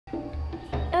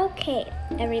Okay,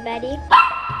 everybody.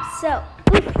 So,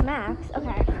 Max.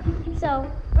 Okay.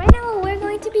 So, right now what we're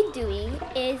going to be doing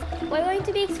is we're going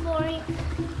to be exploring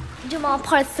Jamal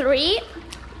Part 3.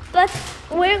 But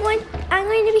I'm going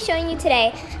to be showing you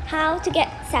today how to get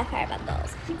Sapphire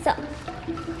bundles. So,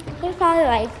 you're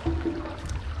probably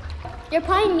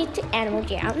new to Animal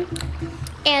Jam.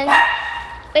 And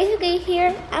basically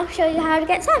here, I'll show you how to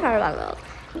get Sapphire bundles.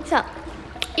 So,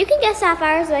 you can get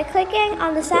Sapphires by clicking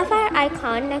on the Sapphire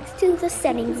icon next to the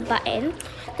settings button,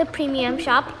 the premium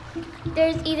shop.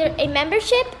 There's either a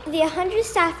membership, the 100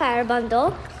 Sapphire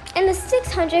bundle, and the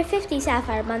 650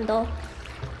 Sapphire bundle.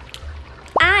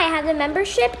 I have the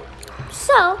membership,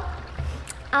 so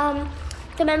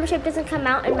the membership doesn't come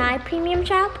out in my premium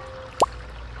shop.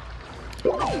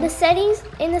 In the settings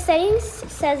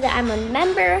says that I'm a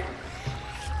member.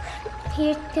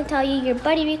 Here can tell you your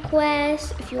buddy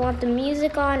requests, if you want the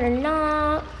music on or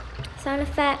not, sound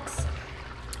effects,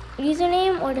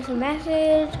 username or just a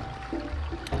message.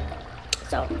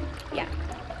 So yeah,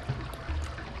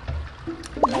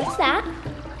 that's that.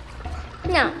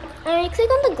 Now, when you click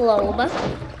on the globe,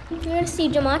 you're gonna see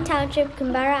Jamal Township,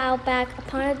 Canberra Outback,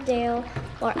 Aponadale,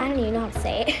 or I don't even know how to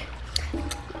say it.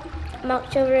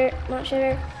 Mount Sugar,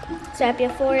 Sapphire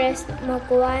Forest,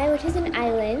 Mokuai, which is an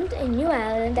island, a new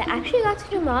island that actually got to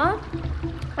Jamal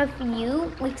a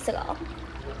few weeks ago.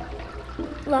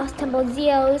 Lost Temple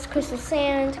Zeos, Crystal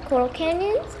Sand, Coral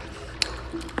Canyons.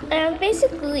 And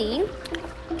basically,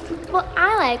 what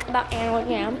I like about Animal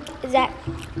Jam is that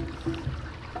you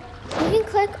can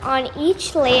click on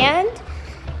each land,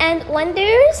 and when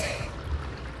there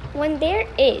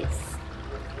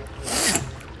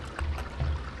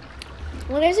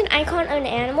there's an icon of an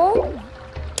animal,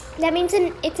 that means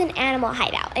it's an animal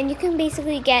hideout, and you can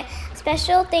basically get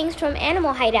special things from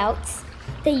animal hideouts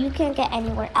that you can't get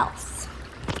anywhere else.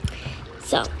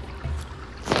 So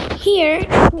here you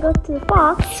can go to the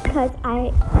fox because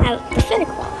I have the fennec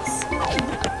fox.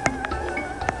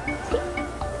 See?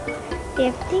 They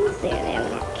have things there. They have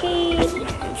an arcade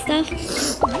and stuff.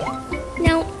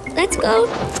 Now let's go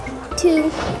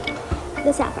to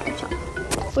the Sapphire shop,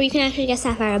 where you can actually get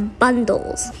Sapphire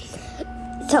bundles.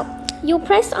 So you'll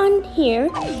press on here,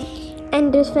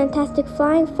 and there's Fantastic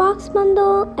Flying Fox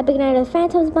bundle, Epic Night of the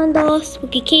Phantoms bundle,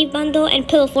 Spooky Cave bundle, and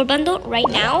Pillow Fort bundle right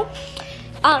now.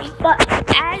 But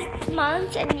as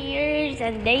months and years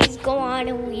and days go on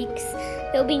and weeks,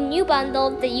 there'll be new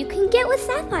bundles that you can get with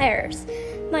Sapphires.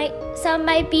 Some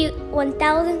might be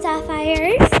 1,000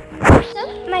 Sapphires,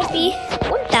 some might be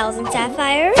 1,000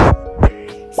 Sapphires.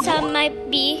 Some might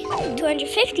be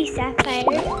 250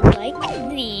 Sapphires, like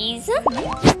these.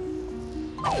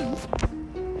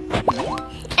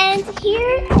 And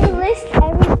here they list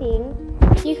everything.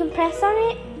 You can press on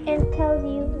it and it tells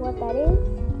you what that is.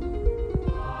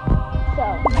 So,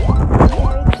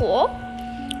 very cool.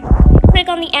 Click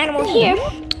on the animal here.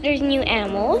 There's new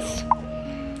animals.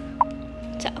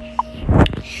 So,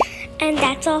 and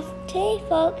that's all for today,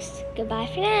 folks. Goodbye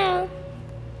for now.